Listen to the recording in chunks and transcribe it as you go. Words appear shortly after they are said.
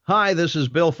Hi, this is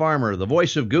Bill Farmer, the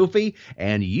voice of Goofy,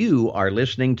 and you are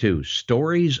listening to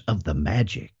Stories of the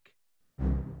Magic.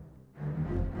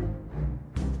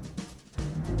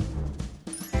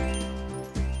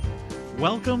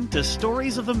 Welcome to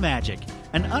Stories of the Magic,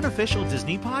 an unofficial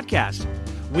Disney podcast,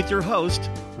 with your host,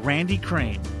 Randy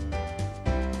Crane.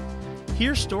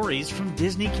 Hear stories from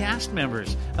Disney cast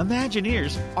members,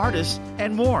 Imagineers, artists,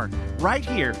 and more, right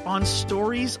here on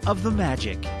Stories of the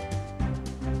Magic.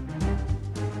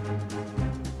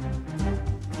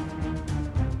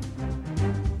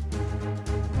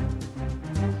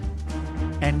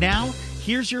 And now,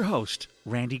 here's your host,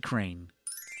 Randy Crane.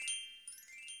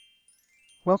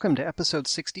 Welcome to episode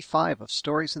 65 of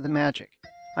Stories of the Magic.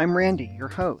 I'm Randy, your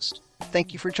host.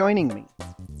 Thank you for joining me.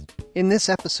 In this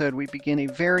episode, we begin a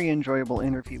very enjoyable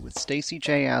interview with Stacey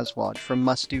J. Aswad from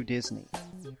Must Do Disney.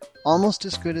 Almost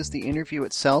as good as the interview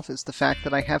itself is the fact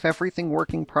that I have everything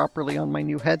working properly on my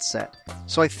new headset,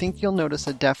 so I think you'll notice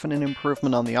a definite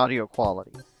improvement on the audio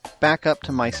quality, back up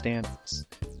to my standards.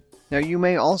 Now, you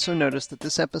may also notice that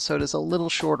this episode is a little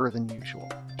shorter than usual.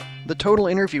 The total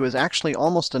interview is actually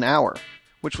almost an hour,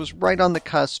 which was right on the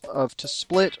cusp of to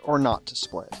split or not to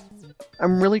split.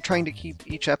 I'm really trying to keep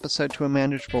each episode to a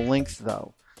manageable length,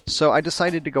 though, so I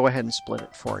decided to go ahead and split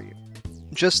it for you.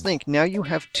 Just think, now you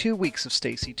have 2 weeks of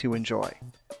Stacey to enjoy.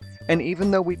 And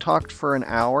even though we talked for an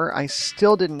hour, I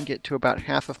still didn't get to about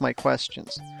half of my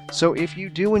questions. So if you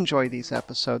do enjoy these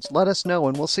episodes, let us know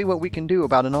and we'll see what we can do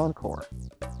about an encore.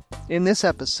 In this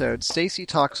episode, Stacey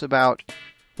talks about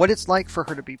what it's like for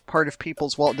her to be part of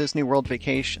people's Walt Disney World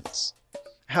vacations,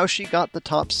 how she got the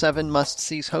top 7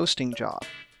 must-sees hosting job,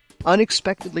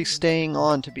 unexpectedly staying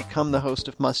on to become the host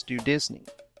of Must Do Disney,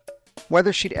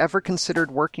 whether she'd ever considered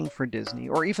working for Disney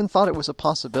or even thought it was a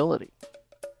possibility,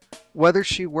 whether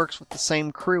she works with the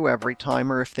same crew every time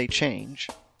or if they change,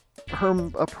 her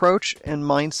approach and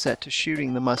mindset to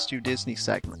shooting the Must Do Disney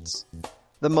segments,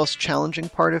 the most challenging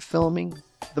part of filming,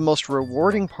 the most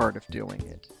rewarding part of doing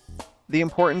it, the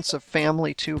importance of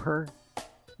family to her,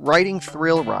 riding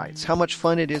thrill rides, how much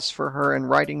fun it is for her and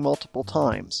riding multiple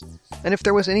times, and if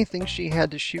there was anything she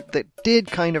had to shoot that did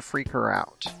kind of freak her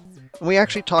out. And we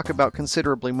actually talk about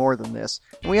considerably more than this,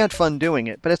 and we had fun doing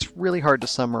it, but it's really hard to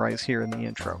summarize here in the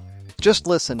intro. Just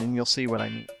listen and you'll see what I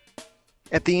mean.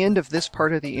 At the end of this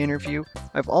part of the interview,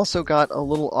 I've also got a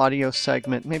little audio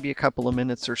segment, maybe a couple of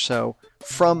minutes or so,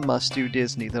 from Must Do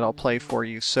Disney that I'll play for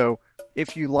you, so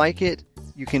if you like it,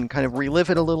 you can kind of relive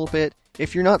it a little bit.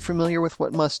 If you're not familiar with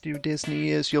what Must Do Disney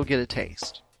is, you'll get a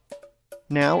taste.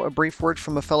 Now, a brief word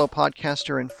from a fellow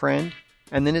podcaster and friend,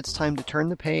 and then it's time to turn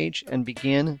the page and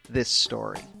begin this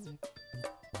story.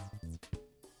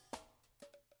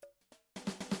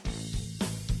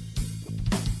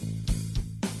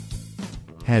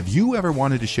 Have you ever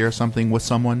wanted to share something with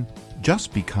someone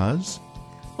just because?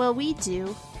 Well, we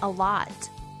do, a lot.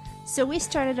 So we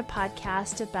started a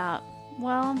podcast about,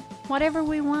 well, whatever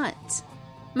we want.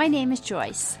 My name is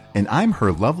Joyce. And I'm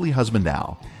her lovely husband,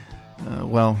 Al.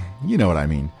 Well, you know what I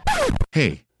mean.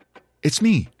 Hey, it's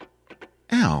me,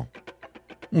 Al.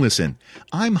 Listen,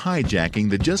 I'm hijacking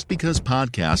the Just Because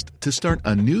podcast to start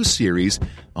a new series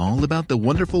all about the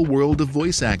wonderful world of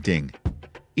voice acting.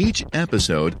 Each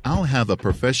episode, I'll have a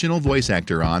professional voice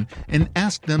actor on and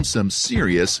ask them some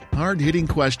serious, hard-hitting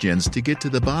questions to get to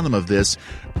the bottom of this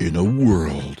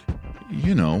world.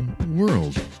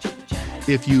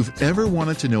 If you've ever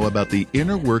wanted to know about the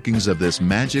inner workings of this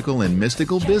magical and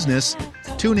mystical business,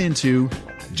 tune into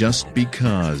Just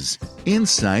Because,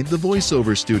 inside the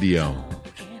voiceover studio.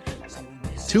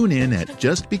 Tune in at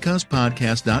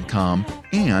justbecausepodcast.com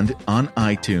and on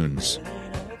iTunes.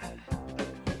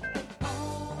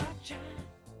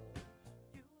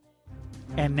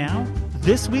 And now,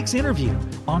 this week's interview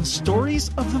on Stories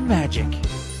of the Magic.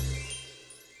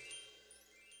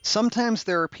 Sometimes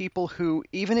there are people who,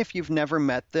 even if you've never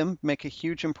met them, make a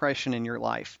huge impression in your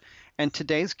life, and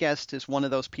today's guest is one of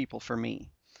those people for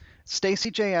me.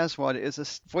 Stacey J. Aswad is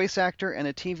a voice actor and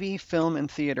a TV, film,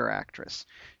 and theater actress.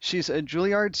 She's a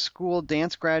Juilliard School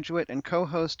dance graduate and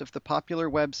co-host of the popular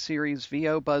web series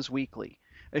VO Buzz Weekly,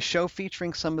 a show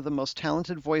featuring some of the most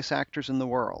talented voice actors in the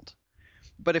world.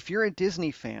 But if you're a Disney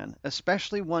fan,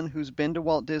 especially one who's been to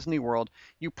Walt Disney World,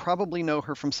 you probably know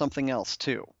her from something else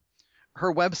too.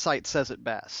 Her website says it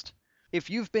best. If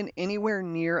you've been anywhere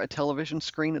near a television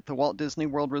screen at the Walt Disney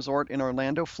World Resort in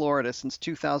Orlando, Florida since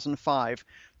 2005,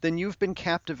 then you've been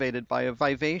captivated by a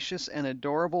vivacious and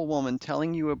adorable woman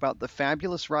telling you about the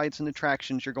fabulous rides and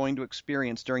attractions you're going to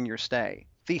experience during your stay.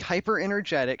 The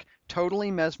hyper-energetic,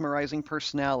 totally mesmerizing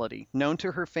personality, known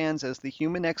to her fans as the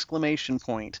human exclamation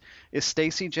point, is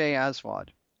Stacey J.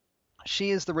 Aswad.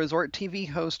 She is the Resort TV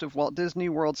host of Walt Disney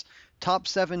World's Top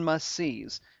 7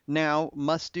 Must-Sees, now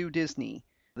Must Do Disney,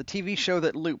 the TV show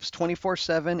that loops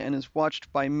 24/7 and is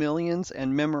watched by millions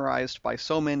and memorized by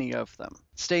so many of them.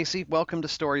 Stacy, welcome to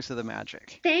Stories of the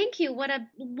Magic. Thank you. What a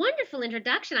wonderful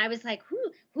introduction. I was like,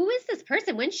 who is this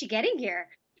person? When's she getting here?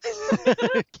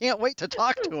 Can't wait to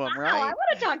talk to him, Wow, right? I want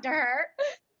to talk to her.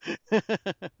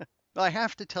 I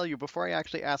have to tell you before I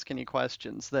actually ask any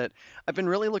questions that I've been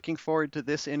really looking forward to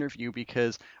this interview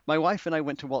because my wife and I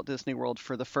went to Walt Disney World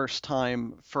for the first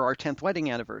time for our 10th wedding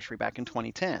anniversary back in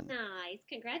 2010. Nice.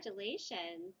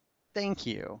 Congratulations. Thank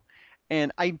you.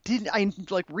 And I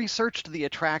researched the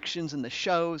attractions and the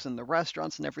shows and the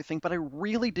restaurants and everything, but I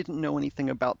really didn't know anything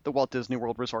about the Walt Disney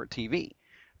World Resort TV.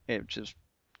 I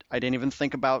didn't even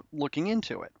think about looking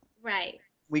into it. Right.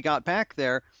 We got back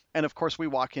there, and of course we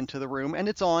walk into the room, and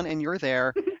it's on, and you're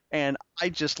there, and I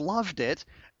just loved it.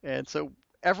 And so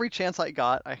every chance I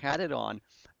got, I had it on.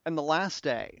 And the last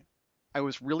day, I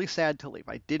was really sad to leave.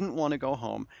 I didn't want to go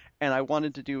home, and I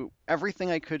wanted to do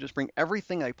everything I could, just bring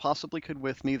everything I possibly could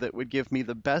with me that would give me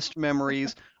the best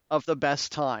memories of the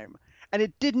best time. And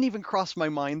it didn't even cross my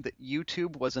mind that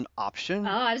YouTube was an option. Oh,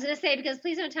 I was going to say, because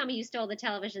please don't tell me you stole the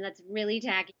television. That's really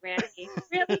tacky, Randy.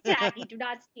 Really tacky. Do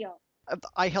not steal.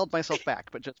 I held myself back,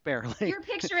 but just barely. Your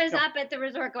picture is up at the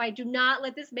resort going, do not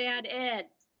let this man in.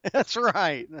 That's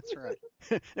right. That's right.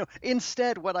 No,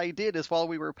 instead, what I did is while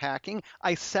we were packing,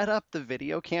 I set up the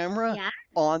video camera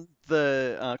on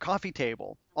the coffee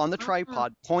table, on the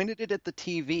tripod, pointed it at the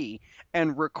TV,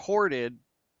 and recorded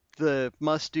the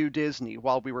Must Do Disney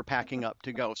while we were packing up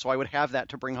to go. So I would have that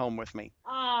to bring home with me.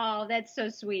 Oh, that's so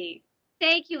sweet.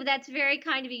 Thank you. That's very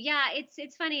kind of you. Yeah,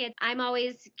 it's funny. I'm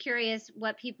always curious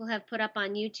what people have put up on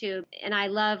YouTube. And I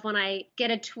love when I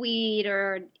get a tweet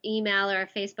or an email or a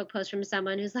Facebook post from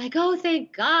someone who's like, oh,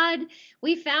 thank God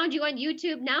we found you on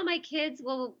YouTube. Now my kids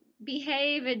will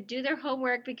behave and do their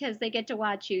homework because they get to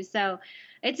watch you. So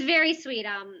it's very sweet.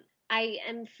 I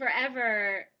am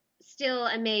forever still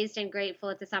amazed and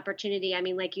grateful at this opportunity. I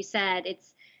mean, like you said,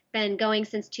 it's been going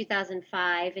since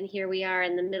 2005, and here we are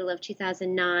in the middle of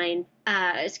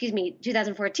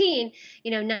 2014,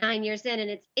 9 years in,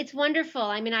 and it's wonderful.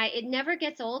 I mean, it never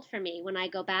gets old for me when I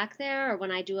go back there or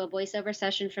when I do a voiceover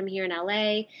session from here in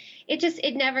LA.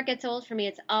 It never gets old for me.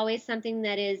 It's always something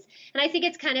that is, and I think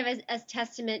it's kind of as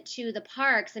testament to the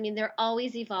parks. I mean, they're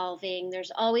always evolving.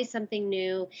 There's always something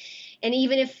new, and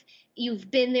even if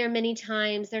you've been there many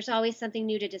times, there's always something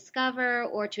new to discover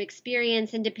or to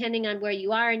experience. And depending on where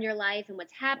you are in your life and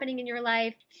what's happening in your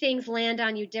life, things land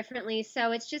on you differently.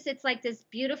 So it's like this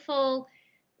beautiful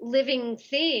living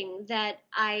thing that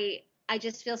I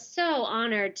just feel so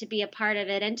honored to be a part of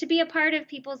it and to be a part of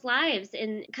people's lives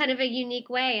in kind of a unique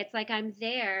way. It's like I'm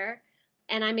there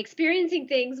and I'm experiencing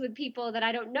things with people that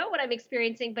I don't know what I'm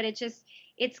experiencing, but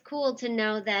it's cool to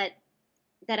know that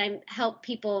I help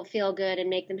people feel good and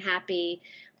make them happy.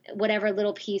 Whatever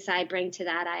little piece I bring to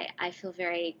that, I feel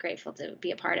very grateful to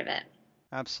be a part of it.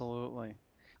 Absolutely.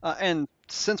 And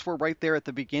since we're right there at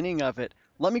the beginning of it,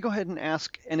 let me go ahead and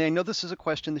ask, and I know this is a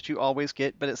question that you always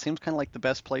get, but it seems kind of like the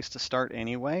best place to start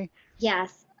anyway.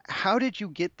 Yes. How did you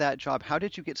get that job? How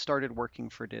did you get started working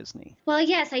for Disney? Well,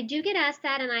 yes, I do get asked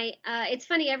that, and it's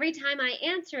funny, every time I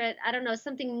answer it, I don't know,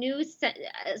 something new, a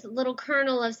little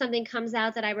kernel of something comes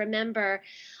out that I remember.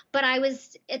 But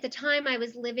at the time, I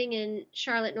was living in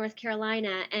Charlotte, North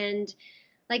Carolina, and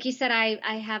like you said,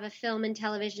 I have a film and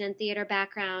television and theater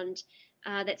background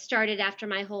that started after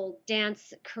my whole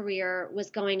dance career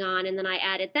was going on. And then I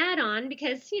added that on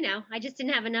because, I just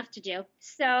didn't have enough to do.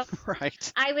 So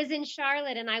right. I was in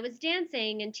Charlotte and I was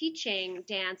dancing and teaching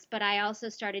dance, but I also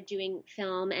started doing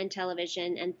film and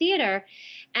television and theater.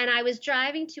 And I was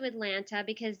driving to Atlanta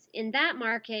because in that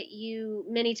market, you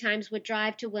many times would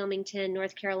drive to Wilmington,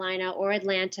 North Carolina, or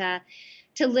Atlanta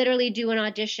to literally do an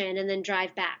audition and then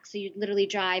drive back. So you'd literally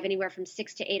drive anywhere from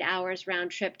 6 to 8 hours round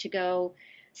trip to go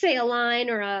say a line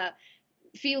or a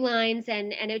few lines,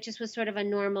 and it just was sort of a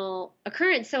normal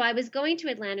occurrence. So I was going to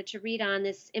Atlanta to read on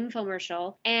this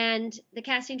infomercial, and the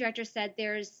casting director said,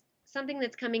 there's something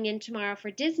that's coming in tomorrow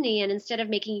for Disney, and instead of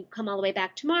making you come all the way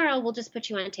back tomorrow, we'll just put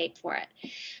you on tape for it.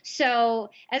 So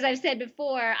as I've said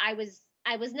before, I was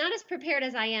not as prepared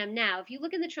as I am now. If you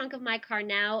look in the trunk of my car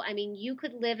now, I mean, you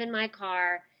could live in my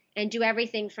car and do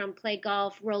everything from play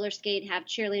golf, roller skate, have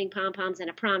cheerleading pom-poms, and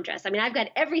a prom dress. I mean, I've got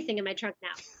everything in my trunk now.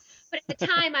 But at the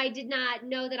time, I did not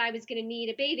know that I was going to need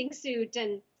a bathing suit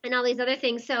and all these other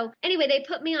things. So anyway, they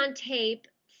put me on tape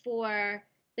for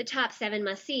the Top 7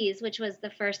 Must-Sees, which was the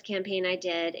first campaign I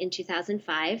did in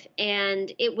 2005. And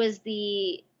it was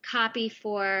the copy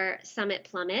for Summit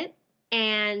Plummet.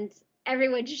 And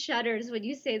everyone shudders when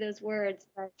you say those words.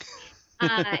 But,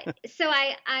 so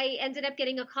I ended up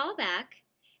getting a call back.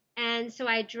 And so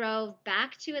I drove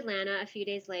back to Atlanta a few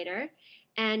days later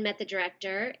and met the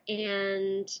director.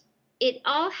 And it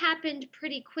all happened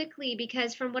pretty quickly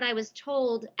because from what I was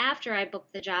told after I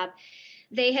booked the job,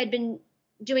 they had been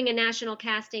doing a national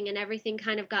casting and everything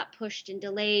kind of got pushed and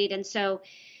delayed. And so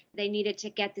they needed to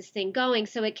get this thing going.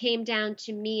 So it came down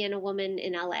to me and a woman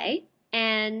in LA.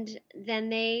 And then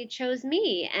they chose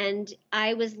me. And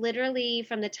I was literally,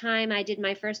 from the time I did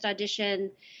my first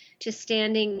audition to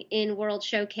standing in World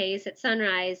Showcase at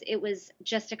Sunrise, it was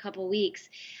just a couple weeks.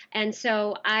 And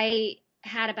so I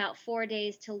had about 4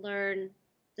 days to learn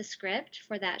the script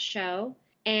for that show.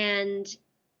 And,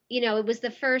 you know, it was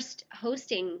the first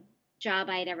hosting job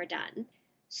I had ever done.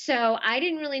 So I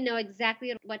didn't really know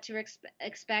exactly what to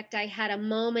expect. I had a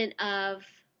moment of,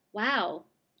 wow,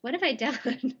 what have I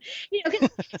done? You know, 'cause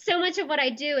so much of what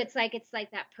I do, it's like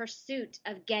that pursuit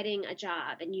of getting a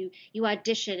job, and you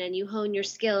audition and you hone your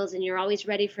skills and you're always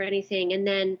ready for anything. And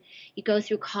then you go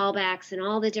through callbacks and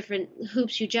all the different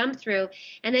hoops you jump through,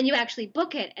 and then you actually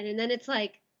book it. And then it's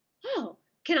like, oh,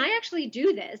 can I actually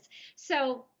do this?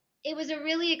 So it was a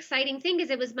really exciting thing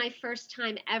because it was my first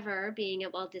time ever being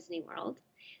at Walt Disney World.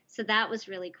 So that was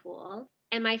really cool.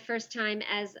 And my first time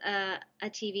as a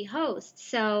TV host.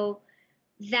 So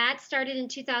that started in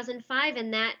 2005,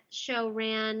 and that show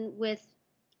ran with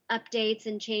updates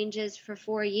and changes for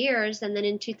 4 years. And then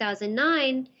in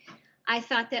 2009, I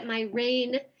thought that my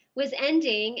reign was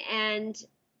ending, and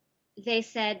they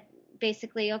said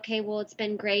basically, okay, well, it's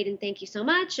been great and thank you so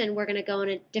much, and we're going to go in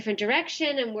a different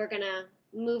direction and we're going to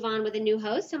move on with a new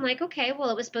host. I'm like, okay, well,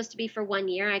 it was supposed to be for 1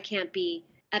 year. I can't be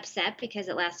upset because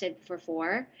it lasted for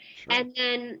 4. Sure. And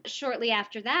then shortly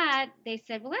after that, they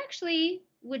said, well, actually,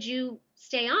 would you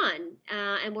stay on?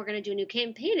 And we're going to do a new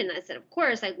campaign. And I said, of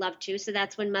course, I'd love to. So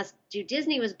that's when Must Do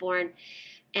Disney was born.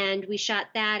 And we shot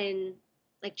that in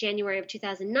like January of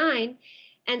 2009.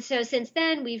 And so since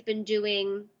then, we've been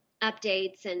doing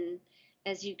updates. And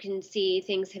as you can see,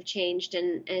 things have changed.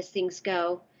 And as things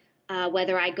go,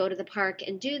 whether I go to the park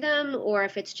and do them, or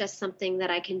if it's just something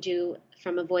that I can do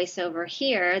from a voiceover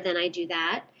here, then I do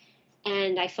that.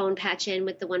 And I phone patch in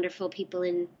with the wonderful people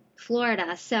in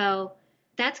Florida. So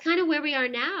that's kind of where we are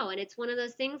now. And it's one of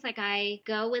those things, like, I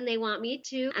go when they want me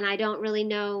to, and I don't really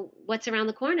know what's around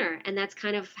the corner. And that's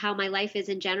kind of how my life is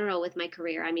in general with my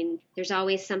career. I mean, there's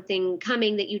always something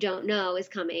coming that you don't know is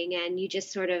coming. And you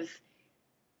just sort of,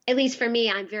 at least for me,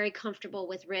 I'm very comfortable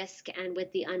with risk and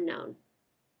with the unknown.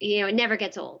 You know, it never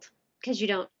gets old because you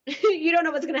don't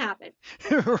know what's going to happen.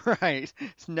 Right.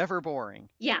 It's never boring.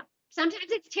 Yeah. Sometimes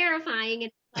it's terrifying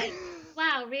and like,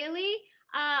 wow, really?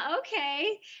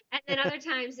 Okay. And then other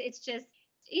times it's just,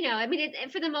 you know, I mean,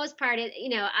 for the most part,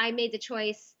 I made the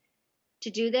choice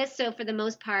to do this. So for the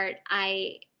most part,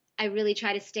 I really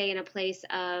try to stay in a place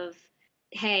of,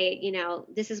 hey, you know,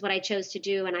 this is what I chose to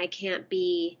do, and I can't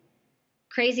be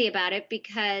crazy about it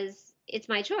because it's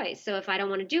my choice. So if I don't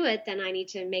want to do it, then I need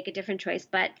to make a different choice.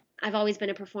 But I've always been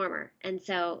a performer. And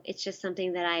so it's just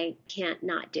something that I can't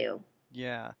not do.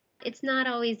 Yeah. It's not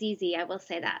always easy, I will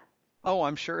say that. Oh,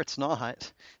 I'm sure it's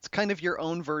not. It's kind of your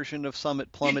own version of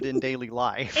Summit Plummet in daily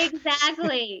life.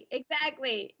 Exactly.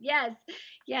 Yes.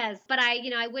 But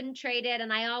I wouldn't trade it.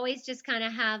 And I always just kind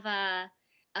of have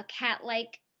a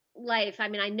cat-like life. I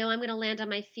mean, I know I'm going to land on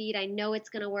my feet. I know it's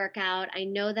going to work out. I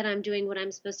know that I'm doing what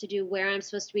I'm supposed to do, where I'm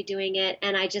supposed to be doing it.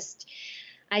 And I just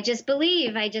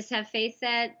believe, I just have faith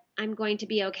that I'm going to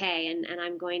be okay, and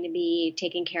I'm going to be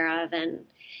taken care of. And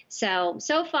so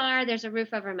far there's a roof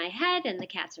over my head and the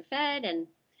cats are fed and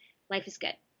life is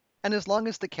good. And as long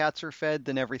as the cats are fed,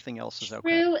 then everything else is okay.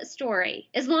 True story.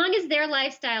 As long as their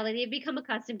lifestyle that they've become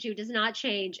accustomed to does not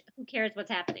change, who cares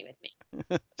what's happening with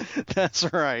me?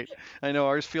 That's right. I know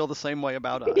ours feel the same way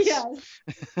about us. Yes.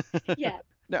 Yeah.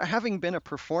 Now, having been a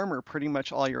performer pretty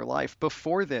much all your life,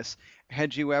 before this,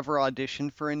 had you ever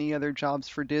auditioned for any other jobs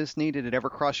for Disney? Did it ever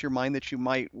cross your mind that you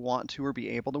might want to or be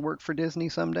able to work for Disney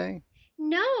someday?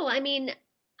 No, I mean,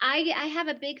 I have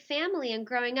a big family, and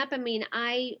growing up, I mean,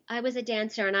 I was a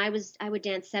dancer, and I would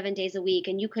dance 7 days a week,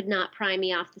 and you could not pry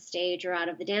me off the stage or out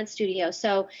of the dance studio.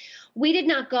 So we did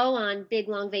not go on big,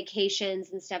 long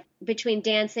vacations and stuff. Between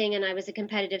dancing and I was a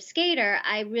competitive skater,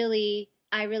 I really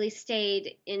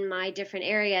stayed in my different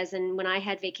areas. And when I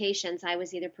had vacations, I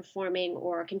was either performing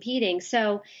or competing.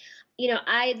 So,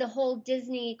 the whole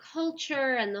Disney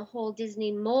culture and the whole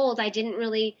Disney mold,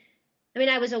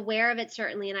 I was aware of it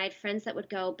certainly, and I had friends that would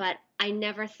go, but I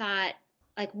never thought,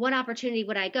 like, what opportunity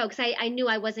would I go? Because I knew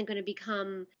I wasn't going to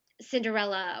become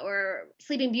Cinderella or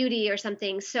Sleeping Beauty or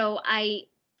something. So I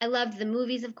I loved the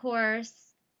movies, of course,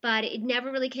 but it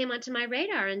never really came onto my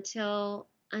radar until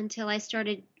I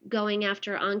started going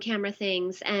after on-camera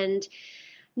things. And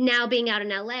now being out in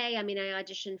LA, I mean, I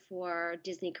auditioned for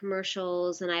Disney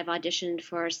commercials, and I've auditioned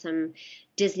for some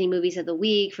Disney movies of the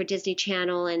week for Disney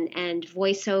Channel and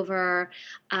voiceover.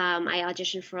 I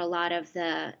auditioned for a lot of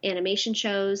the animation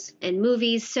shows and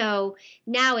movies. So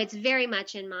now it's very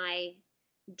much in my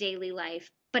daily life.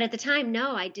 But at the time,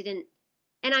 no, I didn't.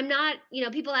 And I'm not,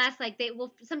 people ask, like,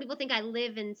 some people think I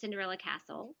live in Cinderella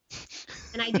Castle,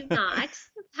 and I do not.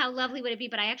 How lovely would it be?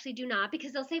 But I actually do not,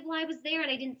 because they'll say, well, I was there and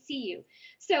I didn't see you.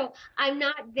 So I'm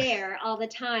not there all the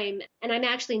time, and I'm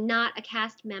actually not a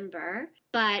cast member,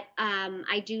 but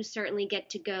I do certainly get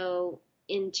to go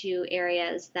into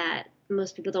areas that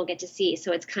most people don't get to see.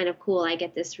 So it's kind of cool. I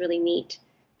get this really neat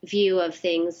view of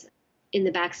things in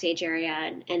the backstage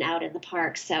area and out in the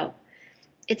park. So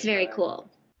it's very cool.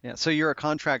 Yeah, so you're a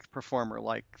contract performer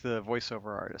like the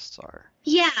voiceover artists are.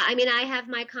 Yeah, I mean, I have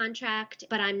my contract,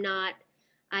 but I'm not,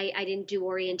 I didn't do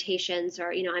orientations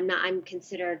or,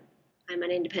 I'm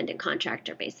an independent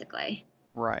contractor, basically.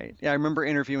 Right. Yeah, I remember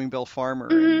interviewing Bill Farmer,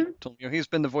 Mm-hmm. and told me, he's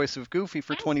been the voice of Goofy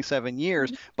for 27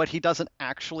 years, but he doesn't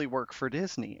actually work for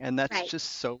Disney, and that's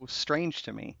just so strange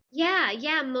to me.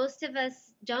 Yeah, most of us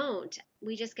don't.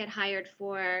 We just get hired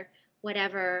for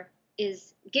whatever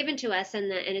is given to us,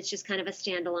 and it's just kind of a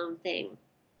standalone thing.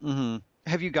 Mm-hmm.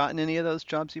 Have you gotten any of those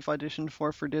jobs you've auditioned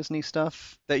for Disney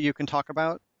stuff that you can talk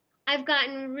about? I've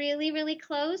gotten really, really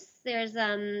close. There's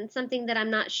something that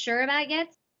I'm not sure about yet.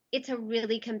 It's a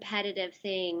really competitive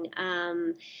thing.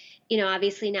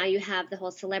 Obviously now you have the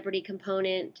whole celebrity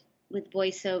component with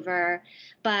voiceover,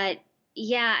 but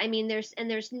yeah, I mean, there's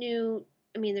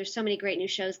so many great new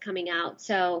shows coming out.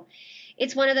 So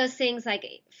it's one of those things,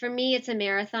 like, for me, it's a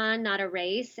marathon, not a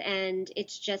race. And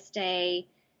it's just every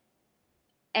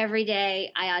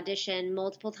day I audition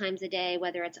multiple times a day,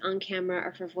 whether it's on camera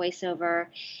or for voiceover.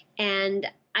 And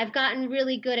I've gotten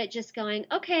really good at just going,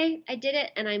 okay, I did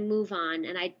it, and I move on.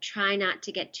 And I try not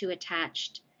to get too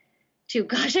attached to,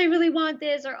 gosh, I really want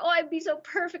this, or, oh, I'd be so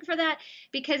perfect for that,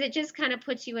 because it just kind of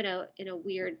puts you in a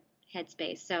weird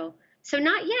headspace. So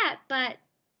not yet, but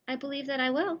I believe that I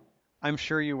will. I'm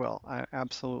sure you will. I'm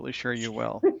absolutely sure you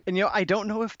will. And I don't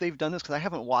know if they've done this because I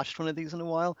haven't watched one of these in a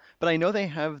while, but I know they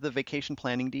have the vacation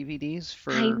planning DVDs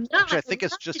which I think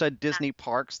is just a Disney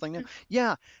Parks thing now.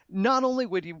 Yeah, not only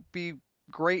would you be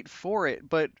great for it,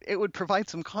 but it would provide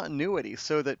some continuity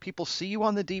so that people see you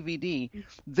on the DVD,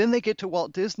 then they get to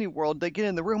Walt Disney World, they get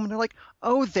in the room and they're like,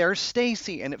 oh, there's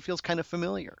Stacy, and it feels kind of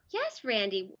familiar. Yes,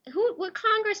 Randy. What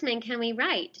congressman can we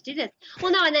write to do this?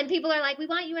 Well, no, and then people are like, we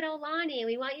want you at Aulani,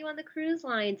 we want you on the cruise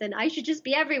lines, and I should just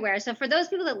be everywhere. So for those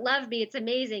people that love me, it's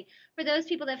amazing. For those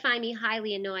people that find me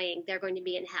highly annoying, they're going to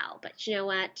be in hell. But you know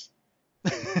what?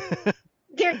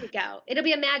 There you go. It'll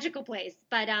be a magical place.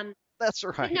 But that's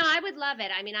right. No, I would love it.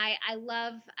 I mean, I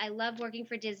love working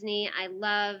for Disney. I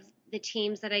love the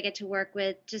teams that I get to work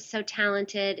with, just so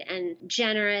talented and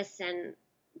generous, and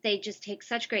they just take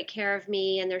such great care of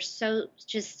me, and they're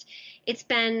it's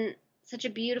been such a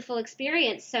beautiful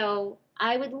experience. So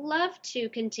I would love to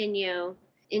continue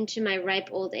into my ripe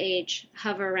old age,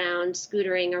 hover around,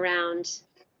 scootering around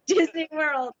Disney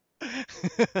World.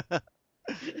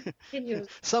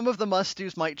 Some of the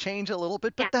must-dos might change a little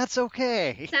bit, but that's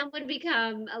okay. Some would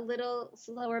become a little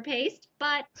slower paced,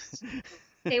 but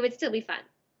they would still be fun.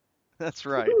 That's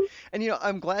right. And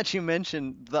I'm glad you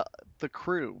mentioned the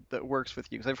crew that works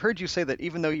with you, because I've heard you say that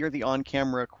even though you're the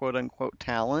on-camera quote-unquote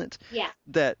talent,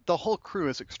 that the whole crew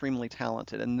is extremely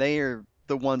talented, and they are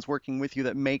the ones working with you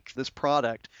that make this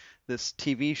product, this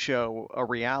TV show, a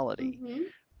reality. Mm-hmm.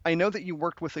 I know that you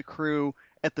worked with a crew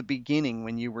at the beginning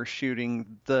when you were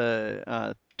shooting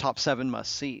the top 7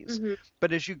 must-sees. Mm-hmm.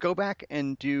 But as you go back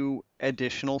and do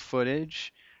additional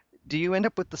footage, do you end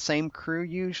up with the same crew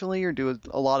usually, or do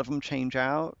a lot of them change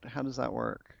out? How does that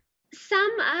work?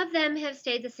 Some of them have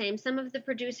stayed the same. Some of the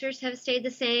producers have stayed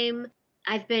the same.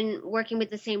 I've been working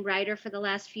with the same writer for the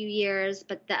last few years,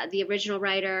 but the original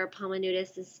writer, Paul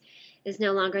Manudis, is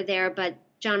no longer there. But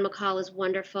John McCall is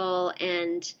wonderful,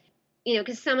 and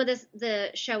because some of the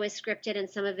show is scripted and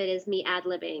some of it is me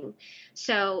ad-libbing.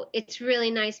 So it's really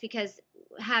nice, because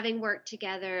having worked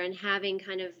together and having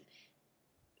kind of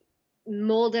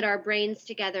molded our brains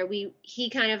together, he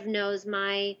kind of knows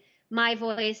my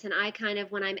voice, and I kind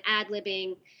of, when I'm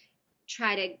ad-libbing,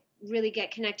 try to really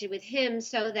get connected with him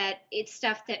so that it's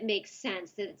stuff that makes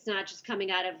sense, that it's not just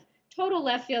coming out of total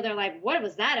left field. They're like, what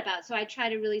was that about? So I try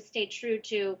to really stay true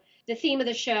to the theme of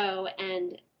the show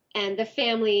and the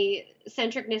family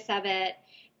centricness of it,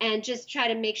 and just try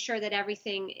to make sure that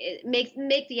everything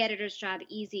make the editor's job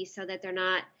easy so that they're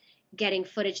not getting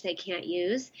footage they can't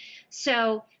use.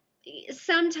 So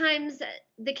sometimes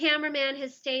the cameraman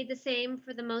has stayed the same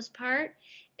for the most part,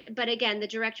 but again, the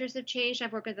directors have changed.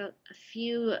 I've worked with a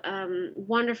few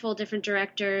wonderful different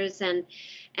directors,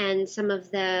 and some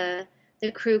of the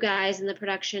crew guys and the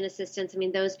production assistants. I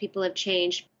mean, those people have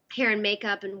changed. Hair and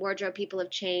makeup and wardrobe people have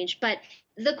changed. But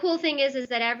the cool thing is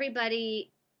that everybody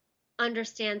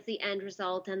understands the end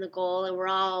result and the goal, and we're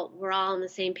all on the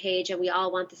same page, and we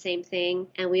all want the same thing,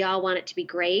 and we all want it to be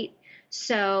great.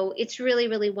 So it's really,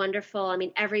 really wonderful. I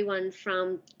mean, everyone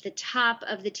from the top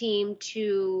of the team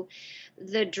to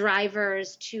the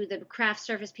drivers to the craft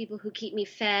service people who keep me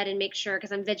fed and make sure,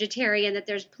 because I'm vegetarian, that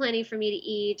there's plenty for me to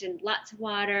eat and lots of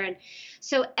water. And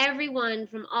so everyone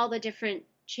from all the different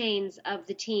chains of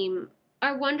the team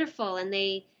are wonderful, and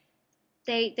they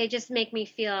just make me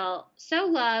feel so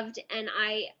loved, and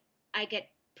I get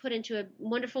put into a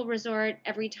wonderful resort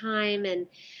every time, and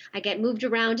I get moved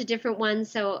around to different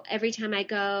ones. So every time I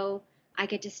go, I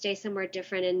get to stay somewhere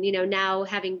different. And, now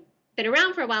having been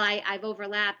around for a while, I've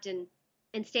overlapped and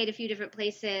stayed a few different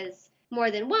places more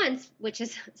than once, which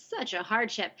is such a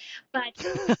hardship, but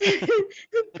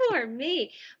poor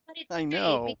me. But it's I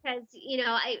know. great because,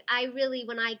 I really,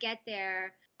 when I get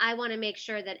there, I want to make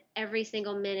sure that every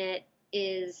single minute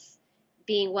is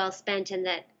being well spent and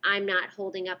that I'm not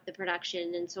holding up the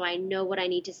production. And so I know what I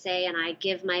need to say, and I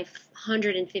give my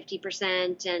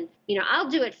 150%, and, I'll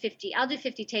do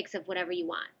 50 takes of whatever you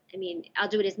want. I mean, I'll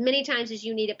do it as many times as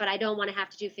you need it, but I don't want to have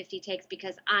to do 50 takes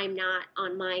because I'm not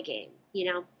on my game,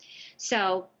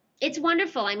 So it's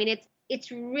wonderful. I mean,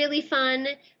 it's really fun,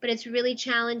 but it's really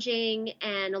challenging.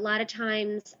 And a lot of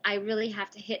times I really have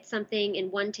to hit something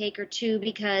in one take or two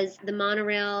because the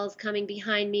monorail's coming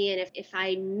behind me. And if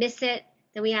I miss it,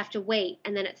 then we have to wait,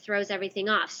 and then it throws everything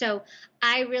off. So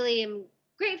I really am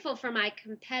grateful for my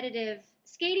competitive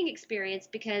skating experience,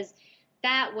 because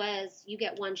that was, you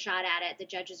get one shot at it, the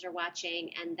judges are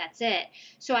watching, and that's it.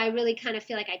 So I really kind of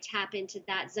feel like I tap into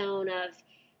that zone of,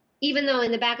 even though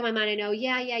in the back of my mind I know,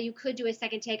 yeah, you could do a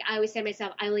second take, I always say to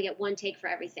myself, I only get one take for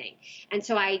everything. And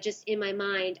so I just, in my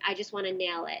mind, I just want to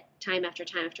nail it time after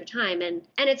time after time. And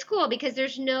it's cool because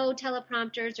there's no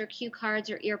teleprompters or cue cards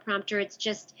or ear prompter. It's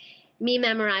just me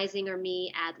memorizing or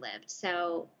me ad-libbed.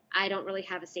 So I don't really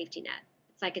have a safety net.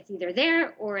 It's like it's either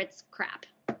there or it's crap.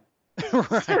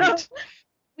 Right. So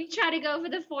we try to go for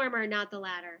the former, not the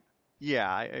latter.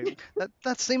 Yeah,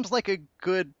 that seems like a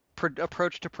good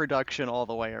approach to production all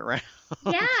the way around.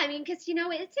 Yeah, I mean, because,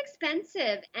 it's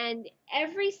expensive, and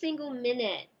every single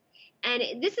minute,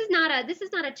 and this is not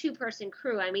a two-person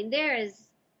crew. I mean, there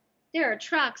are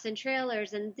trucks and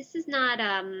trailers, and this is not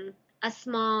a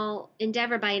small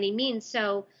endeavor by any means.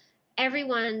 So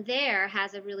everyone there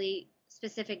has a really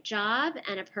specific job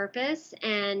and a purpose.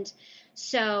 And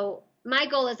so my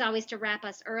goal is always to wrap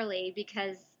us early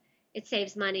because it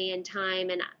saves money and time.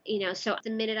 And, so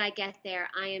the minute I get there,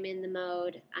 I am in the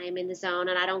mode, I am in the zone,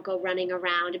 and I don't go running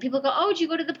around. And people go, oh, did you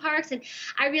go to the parks? And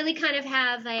I really kind of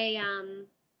have I'm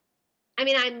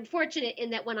fortunate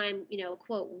in that when I'm,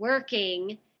 quote,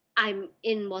 working, I'm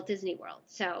in Walt Disney World.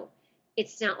 So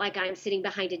it's not like I'm sitting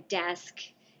behind a desk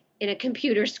in a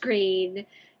computer screen,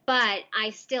 but I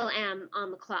still am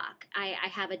on the clock. I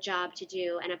have a job to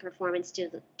do and a performance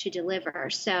to deliver.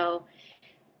 So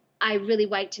I really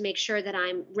like to make sure that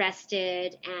I'm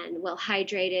rested and well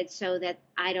hydrated so that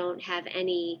I don't have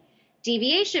any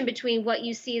deviation between what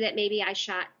you see that maybe I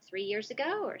shot 3 years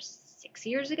ago or 6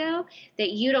 years ago,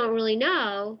 that you don't really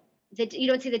know, that you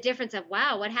don't see the difference of,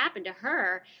 wow, what happened to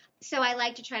her? So I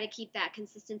like to try to keep that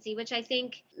consistency, which I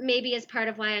think maybe is part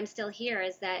of why I'm still here,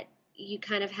 is that you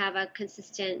kind of have a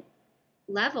consistent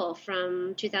level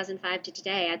from 2005 to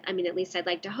today. I mean, at least I'd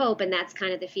like to hope, and that's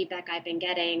kind of the feedback I've been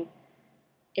getting,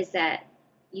 is that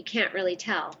you can't really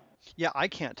tell. Yeah, I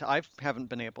can't tell. I haven't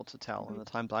been able to tell in the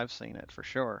times I've seen it, for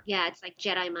sure. Yeah, it's like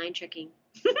Jedi mind tricking.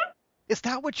 Is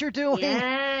that what you're doing?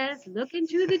 Yes, look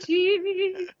into the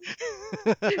TV.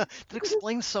 That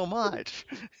explains so much.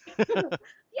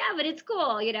 Yeah, but it's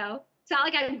cool, It's not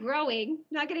like I'm growing,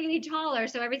 not getting any taller,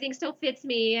 so everything still fits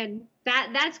me, and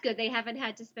that's good. They haven't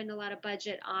had to spend a lot of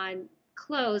budget on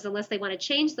clothes unless they want to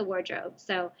change the wardrobe.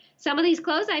 So some of these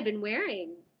clothes I've been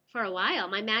wearing for a while.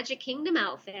 My Magic Kingdom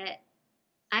outfit,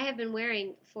 I have been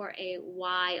wearing for a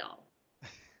while,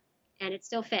 and it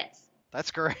still fits.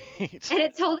 That's great. And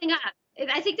it's holding up.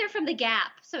 I think they're from the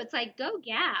Gap, so it's like, go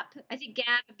Gap. I think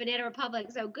Gap, Banana Republic,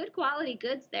 so good quality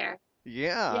goods there.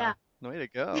 Yeah. Way to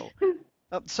go.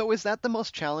 So is that the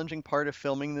most challenging part of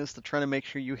filming this, to try to make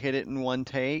sure you hit it in one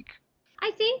take?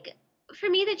 I think For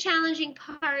me, the challenging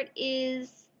part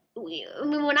is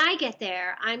when I get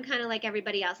there, I'm kind of like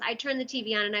everybody else. I turn the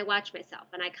TV on and I watch myself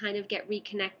and I kind of get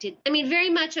reconnected. I mean, very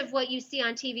much of what you see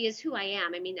on TV is who I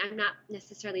am. I mean, I'm not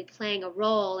necessarily playing a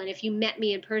role. And if you met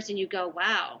me in person, you go,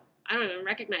 wow, I don't even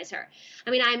recognize her. I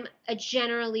mean, I'm a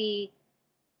generally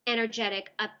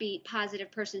energetic, upbeat, positive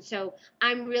person. So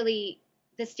I'm really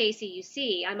the Stacy you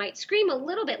see. I might scream a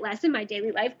little bit less in my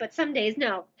daily life, but some days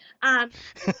no.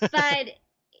 But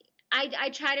I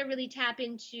try to really tap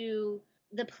into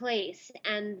the place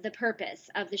and the purpose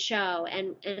of the show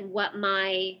and what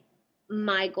my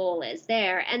goal is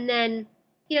there. And then,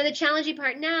 you know, the challenging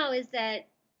part now is that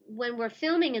when we're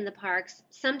filming in the parks,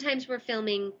 sometimes we're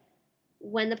filming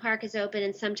when the park is open,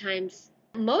 and sometimes,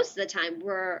 most of the time,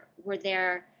 we're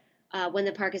there when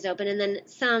the park is open, and then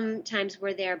sometimes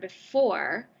we're there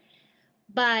before.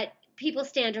 But people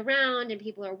stand around and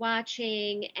people are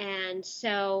watching, and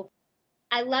so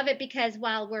I love it because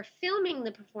while we're filming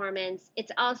the performance,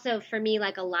 it's also for me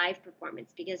like a live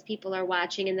performance because people are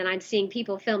watching and then I'm seeing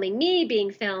people filming me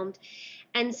being filmed.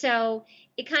 And so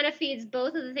it kind of feeds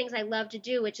both of the things I love to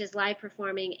do, which is live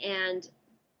performing and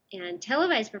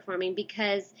televised performing,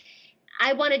 because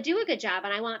I want to do a good job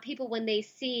and I want people, when they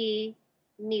see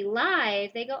me live,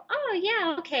 they go, oh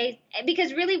yeah, okay.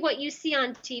 Because really what you see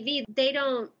on TV, they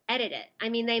don't edit it. I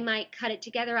mean, they might cut it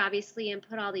together obviously and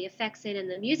put all the effects in and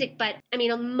the music, but I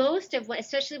mean, most of what,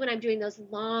 especially when I'm doing those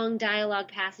long dialogue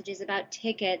passages about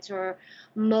tickets or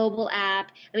mobile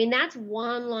app, I mean, that's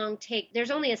one long take.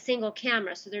 There's only a single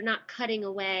camera, so they're not cutting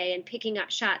away and picking up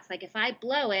shots. Like if I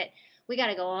blow it, we got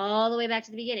to go all the way back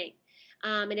to the beginning.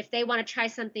 And if they want to try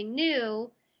something new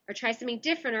or try something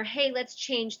different, or hey, let's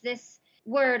change this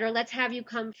word, or let's have you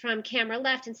come from camera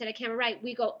left instead of camera right,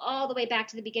 we go all the way back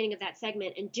to the beginning of that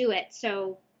segment and do it.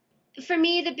 So for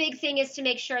me, the big thing is to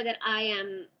make sure that I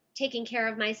am taking care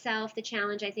of myself. The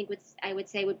challenge, I would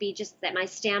say would be just that my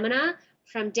stamina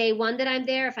from day one that I'm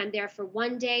there, if I'm there for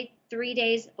 1 day, 3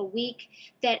 days, a week,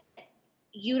 that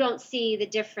you don't see the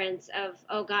difference of,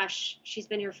 oh gosh, she's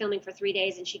been here filming for 3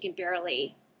 days and she can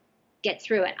barely get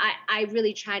through it. I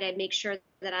really try to make sure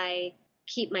that I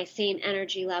keep my same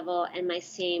energy level and my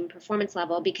same performance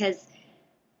level, because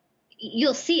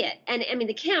you'll see it. And I mean,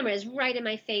 the camera is right in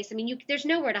my face. I mean, there's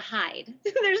nowhere to hide.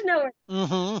 There's nowhere.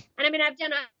 Mm-hmm. And I mean, I've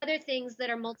done other things that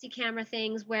are multi-camera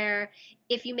things where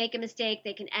if you make a mistake,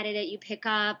 they can edit it. You pick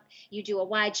up, you do a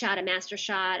wide shot, a master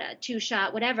shot, a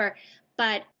 2-shot, whatever.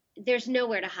 But there's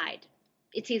nowhere to hide.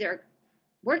 It's either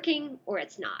working or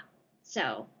it's not.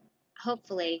 So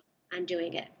hopefully I'm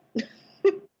doing it.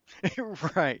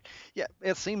 Right. Yeah,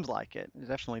 it seems like it. It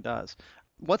definitely does.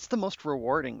 What's the most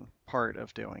rewarding part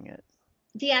of doing it?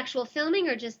 The actual filming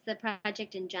or just the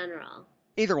project in general?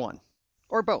 Either one.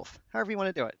 Or both. However you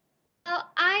want to do it. Well,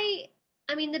 I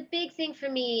mean, the big thing for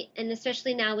me, and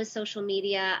especially now with social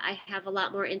media, I have a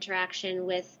lot more interaction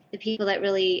with the people that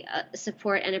really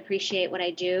support and appreciate what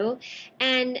I do.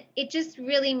 And it just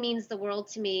really means the world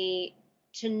to me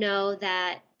to know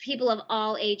that people of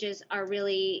all ages are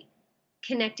really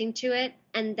connecting to it,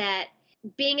 and that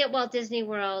being at Walt Disney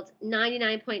World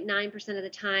 99.9% of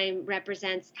the time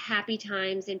represents happy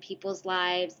times in people's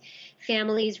lives,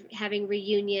 families having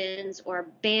reunions or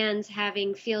bands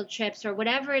having field trips or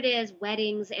whatever it is,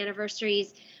 weddings,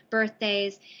 anniversaries,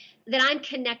 birthdays, that I'm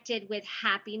connected with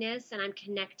happiness and I'm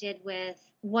connected with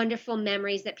wonderful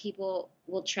memories that people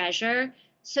will treasure.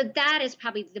 So that is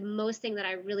probably the most thing that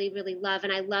I really, really love.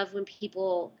 And I love when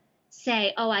people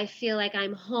say, oh, I feel like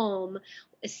I'm home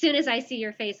as soon as I see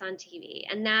your face on TV.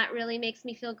 And that really makes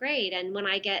me feel great. And when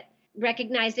I get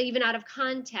recognized even out of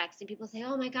context and people say,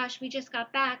 oh my gosh, we just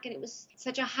got back and it was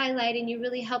such a highlight and you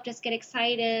really helped us get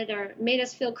excited or made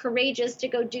us feel courageous to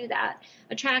go do that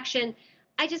attraction.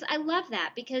 I love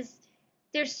that, because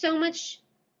there's so much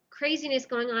craziness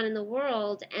going on in the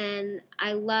world. And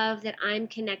I love that I'm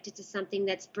connected to something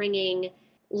that's bringing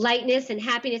lightness and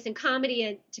happiness and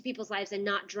comedy to people's lives and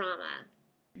not drama.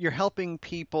 You're helping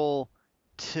people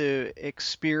to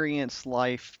experience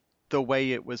life the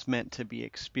way it was meant to be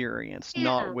experienced, Yeah.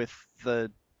 not with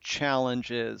the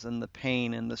challenges and the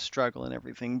pain and the struggle and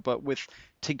everything, but with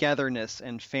togetherness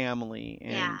and family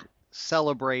and Yeah.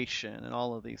 celebration and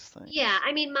all of these things. Yeah,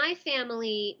 I mean, my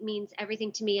family means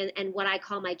everything to me, and what I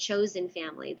call my chosen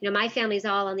family. You know, my family's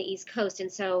all on the East Coast,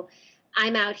 and so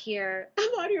I'm out here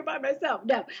by myself.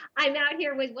 No, I'm out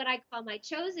here with what I call my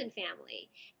chosen family.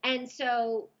 And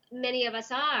so many of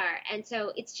us are. And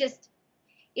so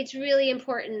it's really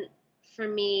important for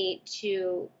me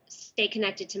to stay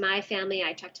connected to my family.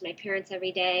 I talk to my parents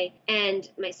every day and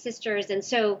my sisters. And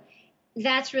so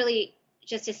that's really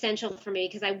just essential for me,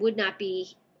 because I would not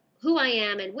be who I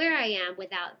am and where I am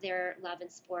without their love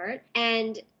and support.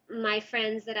 And my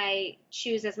friends that I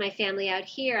choose as my family out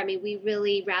here, I mean, we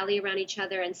really rally around each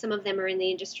other, and some of them are in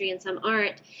the industry and some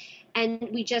aren't. And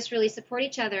we just really support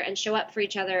each other and show up for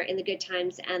each other in the good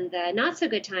times and the not so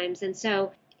good times. And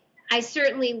so I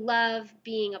certainly love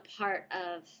being a part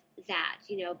of that,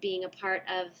 being a part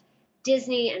of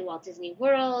Disney and Walt Disney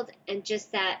World, and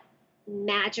just that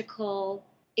magical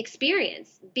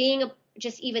experience. Being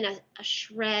just even a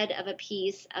shred of a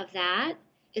piece of that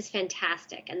is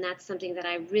fantastic. And that's something that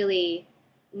I really,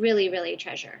 really, really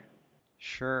treasure.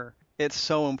 Sure. It's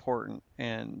so important.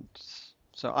 And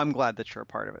so I'm glad that you're a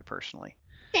part of it personally.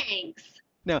 Thanks.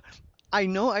 Now, I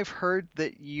know I've heard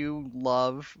that you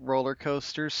love roller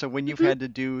coasters. So when you've had to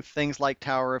do things like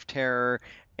Tower of Terror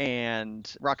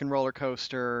and Rock and Roller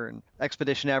Coaster and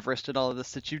Expedition Everest and all of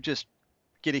this, that you just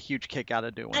get a huge kick out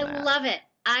of doing that. I love it.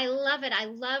 I love it. I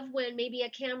love when maybe a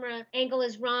camera angle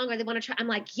is wrong or they want to try. I'm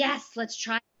like, yes, let's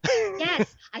try it.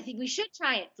 Yes, I think we should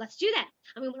try it. Let's do that.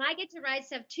 I mean, when I get to ride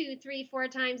stuff 2, 3, 4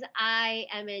 times, I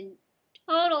am in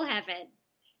total heaven.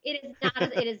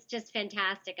 It is just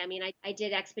fantastic. I mean, I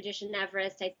did Expedition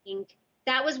Everest. I think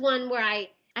that was one where I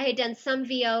had done some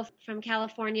VO from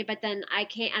California, but then I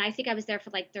think I was there for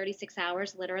like 36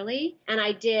 hours, literally. And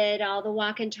I did all the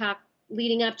walk and talk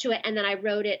leading up to it, and then I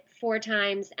rode it 4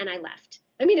 times and I left.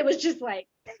 I mean, it was just like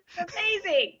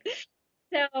amazing.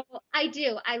 So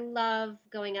I love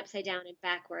going upside down and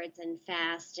backwards and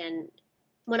fast. And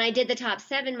when I did the top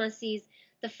 7 must-sees,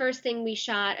 the first thing we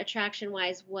shot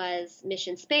attraction-wise was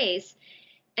Mission Space.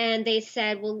 And they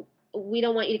said, well, we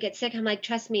don't want you to get sick. I'm like,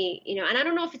 trust me, and I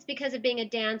don't know if it's because of being a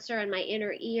dancer and my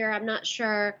inner ear. I'm not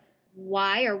sure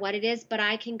why or what it is, but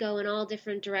I can go in all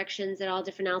different directions at all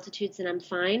different altitudes and I'm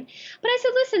fine. But I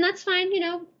said, listen, that's fine,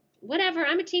 whatever.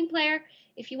 I'm a team player.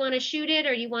 If you want to shoot it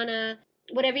or you want to,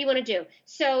 whatever you want to do.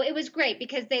 So it was great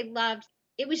because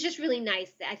it was just really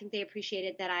nice. I think they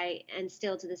appreciated that and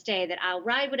still to this day, that I'll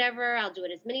ride whatever. I'll do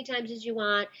it as many times as you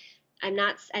want. I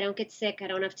don't get sick. I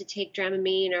don't have to take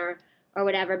Dramamine or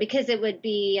whatever, because it would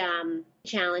be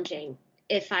challenging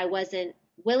if I wasn't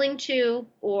willing to,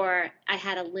 or I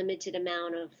had a limited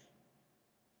amount of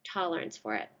tolerance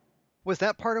for it. Was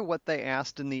that part of what they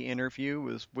asked in the interview,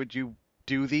 was would you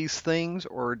do these things,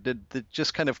 or did it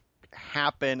just kind of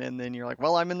happen and then you're like,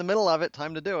 well, I'm in the middle of it,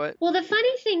 time to do it? Well, the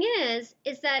funny thing is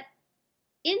that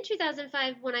in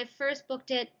 2005, when I first booked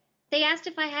it, they asked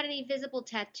if I had any visible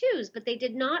tattoos, but they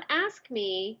did not ask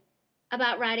me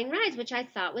about riding rides, which I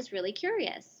thought was really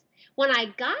curious. When I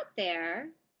got there,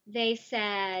 they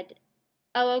said,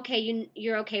 oh, okay,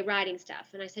 you're okay riding stuff.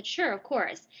 And I said, sure, of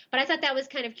course. But I thought that was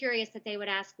kind of curious that they would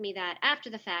ask me that after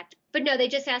the fact. But no, they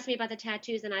just asked me about the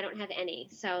tattoos, and I don't have any.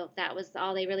 So that was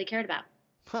all they really cared about.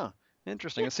 Huh.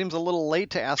 Interesting. It seems a little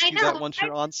late to ask you that once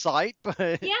you're on site,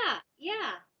 but yeah.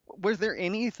 Was there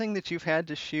anything that you've had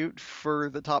to shoot for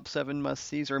the top 7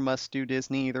 must-sees or must-do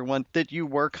Disney, either one, that you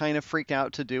were kind of freaked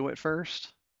out to do at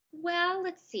first? Well,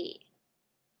 let's see.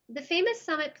 The famous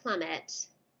Summit Plummet,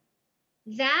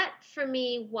 that for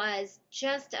me was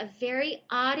just a very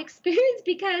odd experience,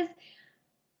 because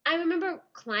I remember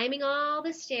climbing all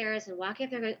the stairs and walking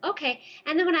up there going, okay.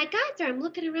 And then when I got there, I'm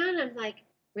looking around and I'm like,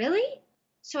 really?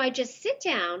 So I just sit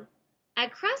down, I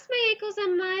cross my ankles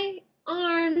on my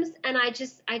arms, and I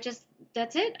just,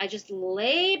 that's it. I just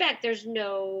lay back. There's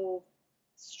no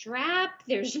strap.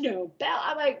 There's no belt.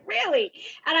 I'm like, really?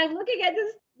 And I'm looking at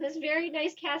this very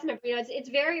nice cast member. It's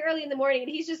very early in the morning, and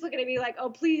he's just looking at me like, oh,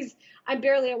 please, I'm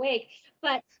barely awake.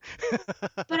 But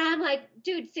I'm like,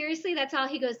 dude, seriously, that's all?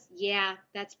 He goes, yeah,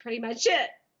 that's pretty much it.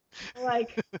 I'm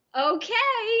like,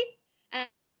 okay.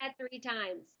 At 3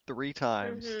 times. 3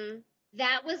 times. Mm-hmm.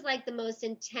 That was like the most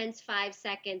intense 5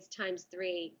 seconds times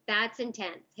 3. That's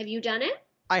intense. Have you done it?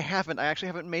 I haven't. I actually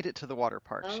haven't made it to the water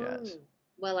parks yet.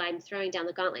 Well, I'm throwing down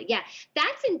the gauntlet. Yeah,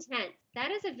 that's intense.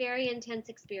 That is a very intense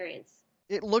experience.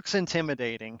 It looks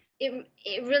intimidating. It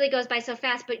really goes by so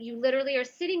fast, but you literally are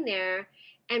sitting there,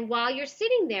 and while you're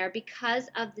sitting there, because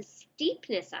of the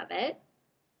steepness of it,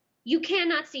 you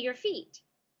cannot see your feet.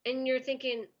 And you're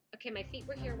thinking, okay, my feet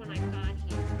were here when I got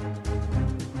here.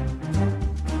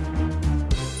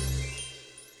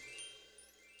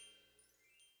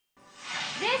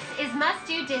 This is Must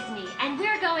Do Disney, and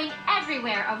we're going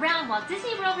everywhere around Walt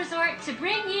Disney World Resort to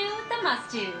bring you the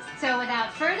must-dos. So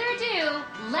without further ado,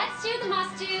 let's do the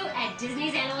must-do at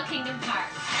Disney's Animal Kingdom Park.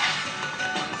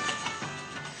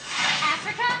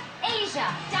 Africa, Asia,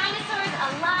 dinosaurs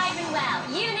alive and well.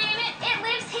 You name it, it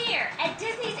lives here at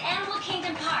Disney's Animal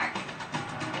Kingdom Park.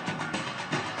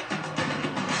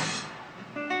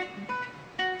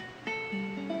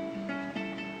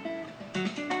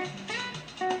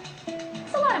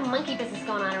 of monkey business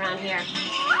going on around here?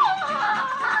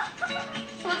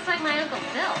 Looks like my Uncle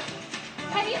Phil.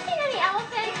 Have you seen any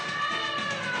elephants?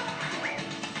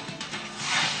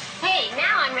 Hey,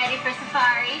 now I'm ready for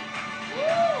safari.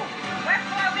 Woo! We're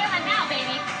four-wheeling now,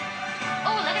 baby.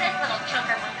 Oh, look at this little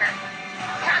chunker-bunker.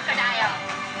 Crocodile.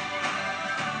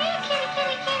 Hey, kitty,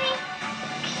 kitty, kitty.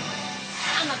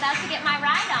 I'm about to get my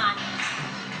ride on.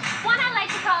 One I like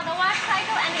to call the wash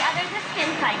cycle and the other the spin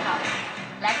cycle.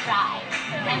 Let's ride.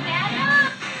 To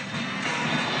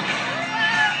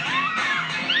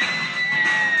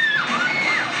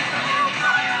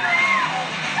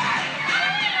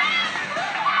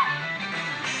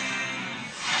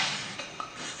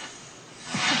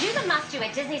do the must-do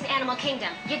at Disney's Animal Kingdom,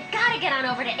 you gotta get on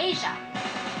over to Asia.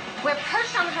 Where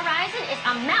perched on the horizon is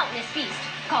a mountainous beast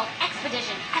called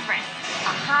Expedition Everest.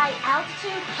 A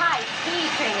high-altitude, high-speed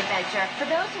train adventure for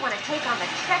those who want to take on the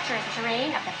treacherous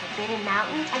terrain of the Forbidden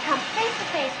Mountain and come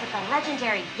face-to-face with the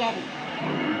legendary Yeti.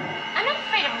 I'm not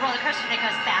afraid of a roller coaster that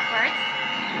goes backwards.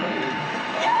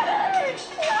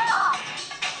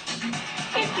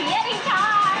 It's Yeti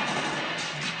time!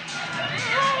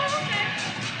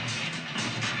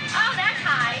 Oh, that's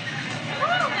high. Woo,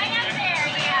 hang out there,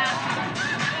 yeah.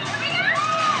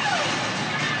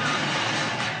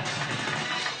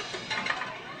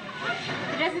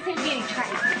 There doesn't seem to be any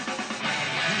traction.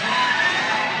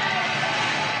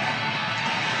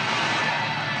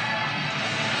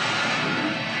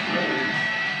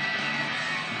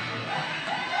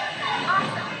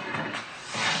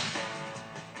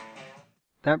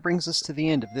 That brings us to the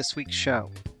end of this week's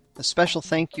show. A special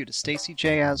thank you to Stacey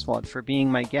J. Aswad for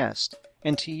being my guest,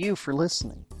 and to you for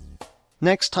listening.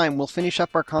 Next time, we'll finish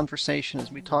up our conversation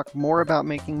as we talk more about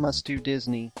making Must-Do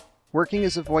Disney, working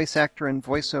as a voice actor and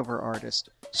voiceover artist,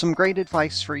 some great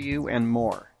advice for you, and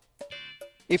more.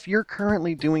 If you're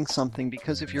currently doing something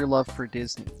because of your love for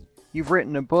Disney, you've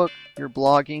written a book, you're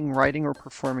blogging, writing or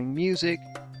performing music,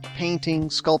 painting,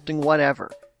 sculpting, whatever,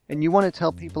 and you want to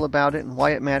tell people about it and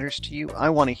why it matters to you, I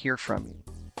want to hear from you.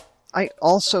 I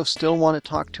also still want to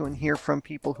talk to and hear from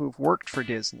people who've worked for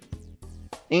Disney.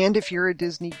 And if you're a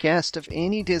Disney guest of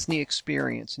any Disney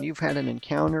experience and you've had an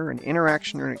encounter, an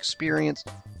interaction, or an experience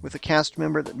with a cast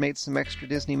member that made some extra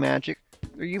Disney magic,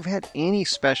 or you've had any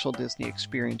special Disney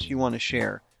experience you want to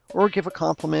share, or give a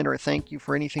compliment or a thank you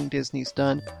for anything Disney's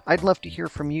done, I'd love to hear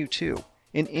from you too.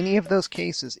 In any of those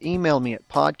cases, email me at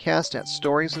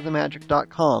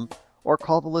podcast@storiesofthemagic.com or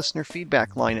call the listener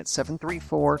feedback line at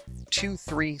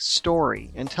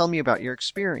 734-23-STORY and tell me about your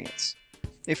experience.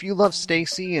 If you love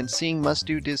Stacey and seeing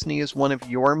Must-Do Disney is one of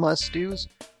your must-dos,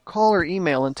 call or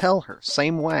email and tell her,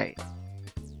 same way.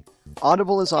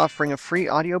 Audible is offering a free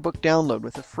audiobook download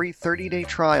with a free 30-day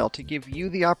trial to give you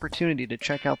the opportunity to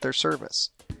check out their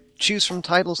service. Choose from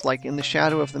titles like In the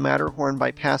Shadow of the Matterhorn by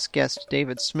past guest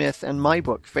David Smith and my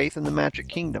book, Faith in the Magic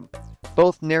Kingdom,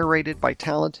 both narrated by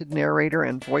talented narrator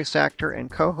and voice actor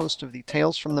and co-host of the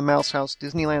Tales from the Mouse House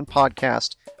Disneyland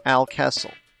podcast, Al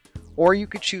Kessel. Or you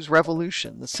could choose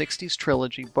Revolution, the 60s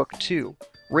trilogy, Book 2,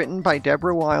 written by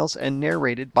Deborah Wiles and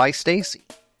narrated by Stacey.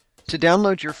 To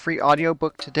download your free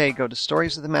audiobook today, go to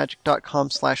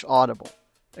storiesofthemagic.com/audible.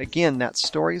 Again, that's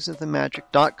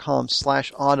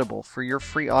storiesofthemagic.com/audible for your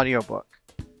free audiobook.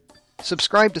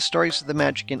 Subscribe to Stories of the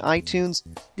Magic in iTunes,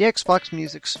 the Xbox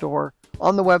Music Store,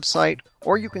 on the website,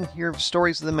 or you can hear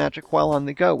Stories of the Magic while on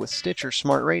the go with Stitcher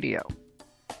Smart Radio.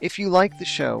 If you like the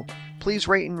show, please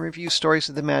rate and review Stories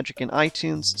of the Magic in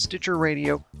iTunes, Stitcher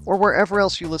Radio, or wherever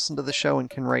else you listen to the show and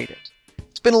can rate it.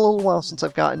 It's been a little while since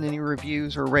I've gotten any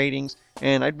reviews or ratings,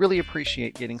 and I'd really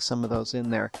appreciate getting some of those in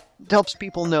there. It helps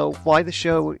people know why the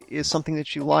show is something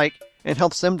that you like, and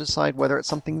helps them decide whether it's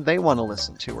something they want to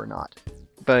listen to or not.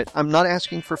 But I'm not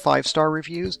asking for 5-star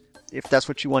reviews. If that's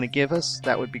what you want to give us,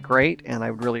 that would be great, and I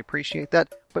would really appreciate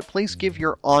that. But please give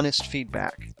your honest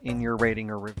feedback in your rating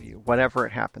or review, whatever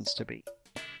it happens to be.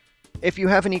 If you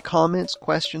have any comments,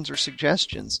 questions, or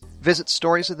suggestions, visit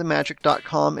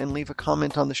storiesofthemagic.com and leave a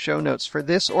comment on the show notes for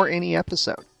this or any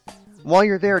episode. While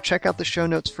you're there, check out the show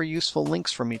notes for useful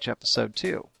links from each episode,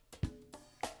 too.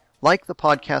 Like the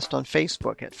podcast on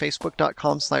Facebook at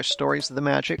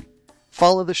facebook.com/storiesofthemagic.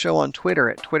 Follow the show on Twitter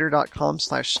at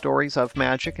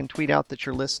twitter.com/storiesofmagic and tweet out that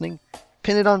you're listening.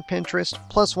 Pin it on Pinterest,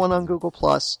 +1 on Google+.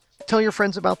 Tell your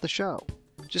friends about the show.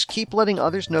 Just keep letting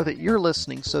others know that you're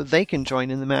listening so they can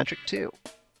join in the magic too.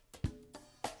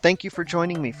 Thank you for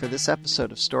joining me for this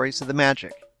episode of Stories of the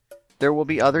Magic. There will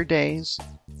be other days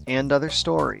and other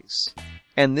stories,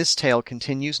 and this tale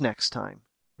continues next time.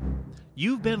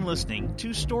 You've been listening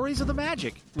to Stories of the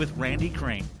Magic with Randy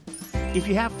Crane. If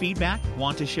you have feedback,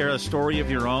 want to share a story of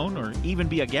your own, or even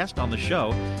be a guest on the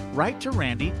show, write to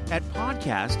Randy at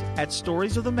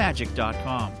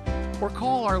podcast@storiesofthemagic.com or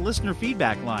call our listener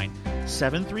feedback line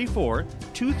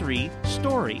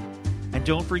 734-23-STORY. And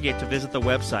don't forget to visit the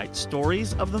website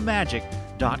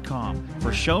storiesofthemagic.com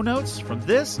for show notes from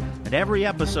this and every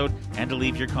episode and to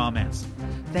leave your comments.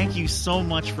 Thank you so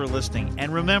much for listening,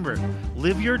 and remember,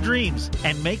 live your dreams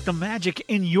and make the magic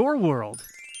in your world.